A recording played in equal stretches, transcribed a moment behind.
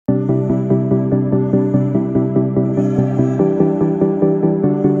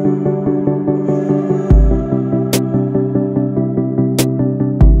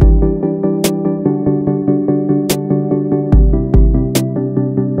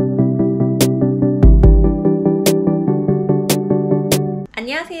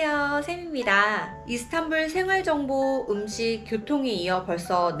반갑습니다. 이스탄불 생활정보, 음식, 교통에 이어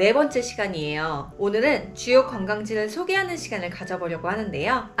벌써 4번째 시간이에요. 오늘은 주요 관광지를 소개하는 시간을 가져보려고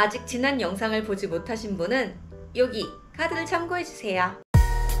하는데요. 아직 지난 영상을 보지 못하신 분은 여기 카드를 참고해주세요.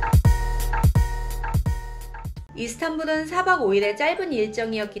 이스탄불은 4박 5일의 짧은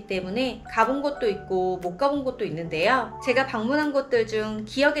일정이었기 때문에 가본 곳도 있고 못 가본 곳도 있는데요. 제가 방문한 곳들 중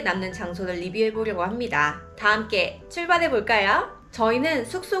기억에 남는 장소를 리뷰해보려고 합니다. 다 함께 출발해볼까요? 저희는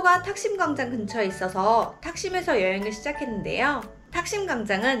숙소가 탁심광장 근처에 있어서 탁심에서 여행을 시작했는데요.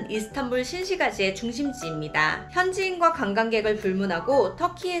 탁심광장은 이스탄불 신시가지의 중심지입니다. 현지인과 관광객을 불문하고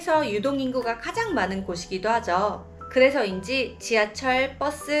터키에서 유동인구가 가장 많은 곳이기도 하죠. 그래서인지 지하철,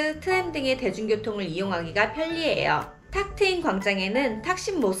 버스, 트램 등의 대중교통을 이용하기가 편리해요. 탁 트인 광장에는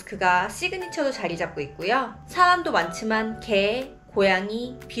탁심 모스크가 시그니처로 자리 잡고 있고요. 사람도 많지만 개,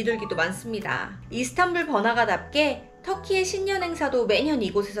 고양이, 비둘기도 많습니다. 이스탄불 번화가답게 터키의 신년 행사도 매년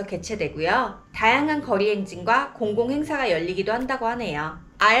이곳에서 개최되고요. 다양한 거리 행진과 공공 행사가 열리기도 한다고 하네요.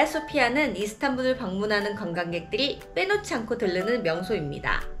 아야소피아는 이스탄불을 방문하는 관광객들이 빼놓지 않고 들르는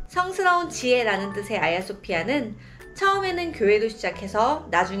명소입니다. 성스러운 지혜라는 뜻의 아야소피아는 처음에는 교회로 시작해서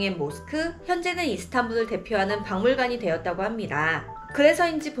나중엔 모스크, 현재는 이스탄불을 대표하는 박물관이 되었다고 합니다.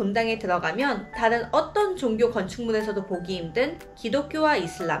 그래서인지 본당에 들어가면 다른 어떤 종교 건축물에서도 보기 힘든 기독교와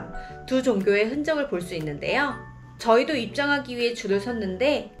이슬람 두 종교의 흔적을 볼 수 있는데요. 저희도 입장하기 위해 줄을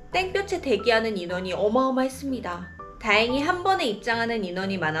섰는데 땡볕에 대기하는 인원이 어마어마했습니다. 다행히 한 번에 입장하는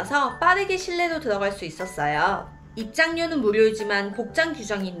인원이 많아서 빠르게 실내로 들어갈 수 있었어요. 입장료는 무료이지만 복장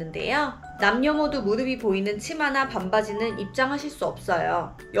규정이 있는데요. 남녀 모두 무릎이 보이는 치마나 반바지는 입장하실 수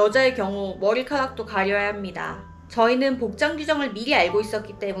없어요. 여자의 경우 머리카락도 가려야 합니다. 저희는 복장 규정을 미리 알고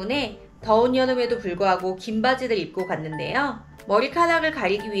있었기 때문에 더운 여름에도 불구하고 긴 바지를 입고 갔는데요. 머리카락을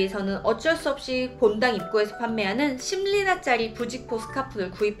가리기 위해서는 어쩔 수 없이 본당 입구에서 판매하는 10리라짜리 부직포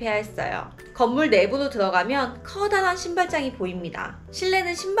스카프를 구입해야 했어요. 건물 내부로 들어가면 커다란 신발장이 보입니다.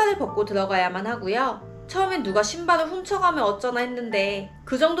 실내는 신발을 벗고 들어가야만 하고요. 처음엔 누가 신발을 훔쳐가면 어쩌나 했는데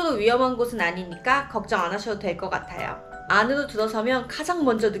그 정도로 위험한 곳은 아니니까 걱정 안 하셔도 될 것 같아요. 안으로 들어서면 가장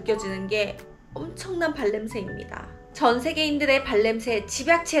먼저 느껴지는 게 엄청난 발냄새입니다. 전 세계인들의 발냄새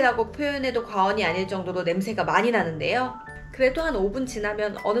집약체라고 표현해도 과언이 아닐 정도로 냄새가 많이 나는데요. 그래도 한 5분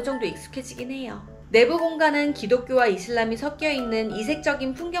지나면 어느 정도 익숙해지긴 해요. 내부 공간은 기독교와 이슬람이 섞여있는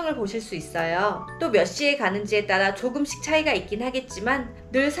이색적인 풍경을 보실 수 있어요. 또 몇 시에 가는지에 따라 조금씩 차이가 있긴 하겠지만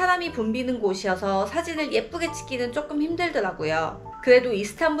늘 사람이 붐비는 곳이어서 사진을 예쁘게 찍기는 조금 힘들더라고요. 그래도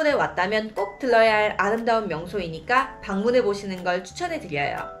이스탄불에 왔다면 꼭 들러야 할 아름다운 명소이니까 방문해 보시는 걸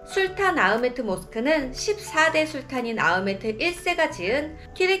추천해드려요. 술탄 아흐메트 모스크는 14대 술탄인 아흐메트 1세가 지은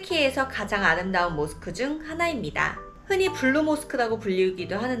튀르키예에서 가장 아름다운 모스크 중 하나입니다. 흔히 블루 모스크라고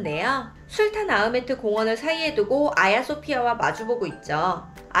불리기도 하는데요. 술탄 아흐메트 공원을 사이에 두고 아야소피아와 마주보고 있죠.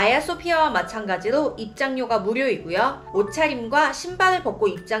 아야소피아와 마찬가지로 입장료가 무료이고요. 옷차림과 신발을 벗고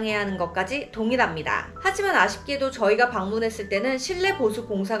입장해야 하는 것까지 동일합니다. 하지만 아쉽게도 저희가 방문했을 때는 실내 보수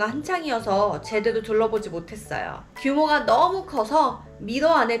공사가 한창이어서 제대로 둘러보지 못했어요. 규모가 너무 커서 미러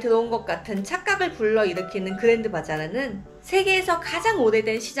안에 들어온 것 같은 착각을 불러일으키는 그랜드 바자르는 세계에서 가장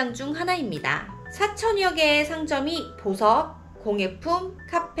오래된 시장 중 하나입니다. 4,000여 개의 상점이 보석, 공예품,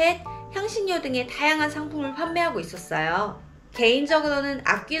 카펫, 향신료 등의 다양한 상품을 판매하고 있었어요. 개인적으로는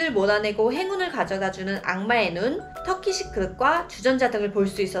악귀를 몰아내고 행운을 가져다주는 악마의 눈, 터키식 그릇과 주전자 등을 볼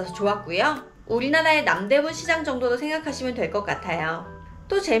수 있어서 좋았고요. 우리나라의 남대문 시장 정도로 생각하시면 될 것 같아요.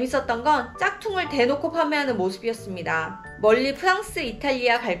 또 재밌었던 건 짝퉁을 대놓고 판매하는 모습이었습니다. 멀리 프랑스,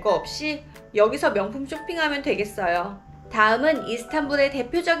 이탈리아 갈 거 없이 여기서 명품 쇼핑하면 되겠어요. 다음은 이스탄불의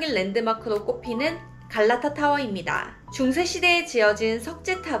대표적인 랜드마크로 꼽히는 갈라타 타워입니다. 중세시대에 지어진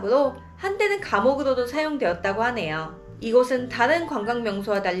석재탑으로 한때는 감옥으로도 사용되었다고 하네요. 이곳은 다른 관광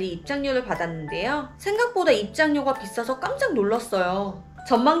명소와 달리 입장료를 받았는데요. 생각보다 입장료가 비싸서 깜짝 놀랐어요.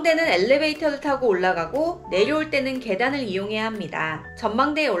 전망대는 엘리베이터를 타고 올라가고 내려올 때는 계단을 이용해야 합니다.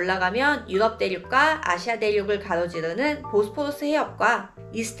 전망대에 올라가면 유럽 대륙과 아시아 대륙을 가로지르는 보스포루스 해협과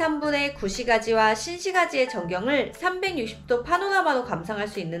이스탄불의 구시가지와 신시가지의 전경을 360도 파노라마로 감상할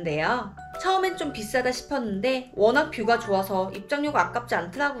수 있는데요. 처음엔 좀 비싸다 싶었는데 워낙 뷰가 좋아서 입장료가 아깝지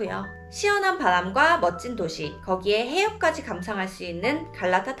않더라고요. 시원한 바람과 멋진 도시, 거기에 해협까지 감상할 수 있는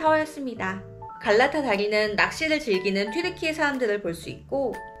갈라타 타워였습니다. 갈라타 다리는 낚시를 즐기는 튀르키예 사람들을 볼 수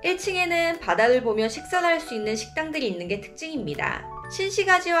있고 1층에는 바다를 보며 식사를 할 수 있는 식당들이 있는 게 특징입니다.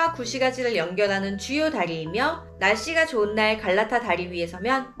 신시가지와 구시가지를 연결하는 주요 다리이며 날씨가 좋은 날 갈라타 다리 위에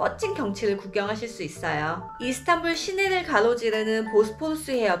서면 멋진 경치를 구경하실 수 있어요. 이스탄불 시내를 가로지르는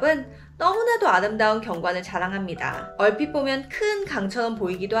보스포루스 해협은 너무나도 아름다운 경관을 자랑합니다. 얼핏 보면 큰 강처럼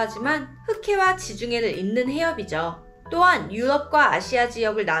보이기도 하지만 흑해와 지중해를 잇는 해협이죠. 또한 유럽과 아시아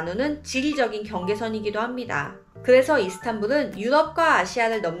지역을 나누는 지리적인 경계선이기도 합니다. 그래서 이스탄불은 유럽과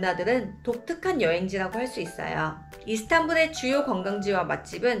아시아를 넘나드는 독특한 여행지라고 할 수 있어요. 이스탄불의 주요 관광지와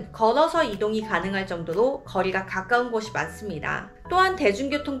맛집은 걸어서 이동이 가능할 정도로 거리가 가까운 곳이 많습니다. 또한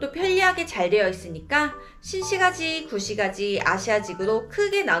대중교통도 편리하게 잘 되어 있으니까 신시가지, 구시가지, 아시아직으로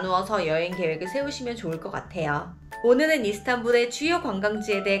크게 나누어서 여행 계획을 세우시면 좋을 것 같아요. 오늘은 이스탄불의 주요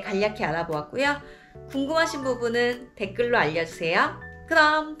관광지에 대해 간략히 알아보았고요. 궁금하신 부분은 댓글로 알려주세요.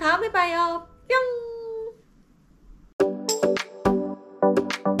 그럼 다음에 봐요. 뿅!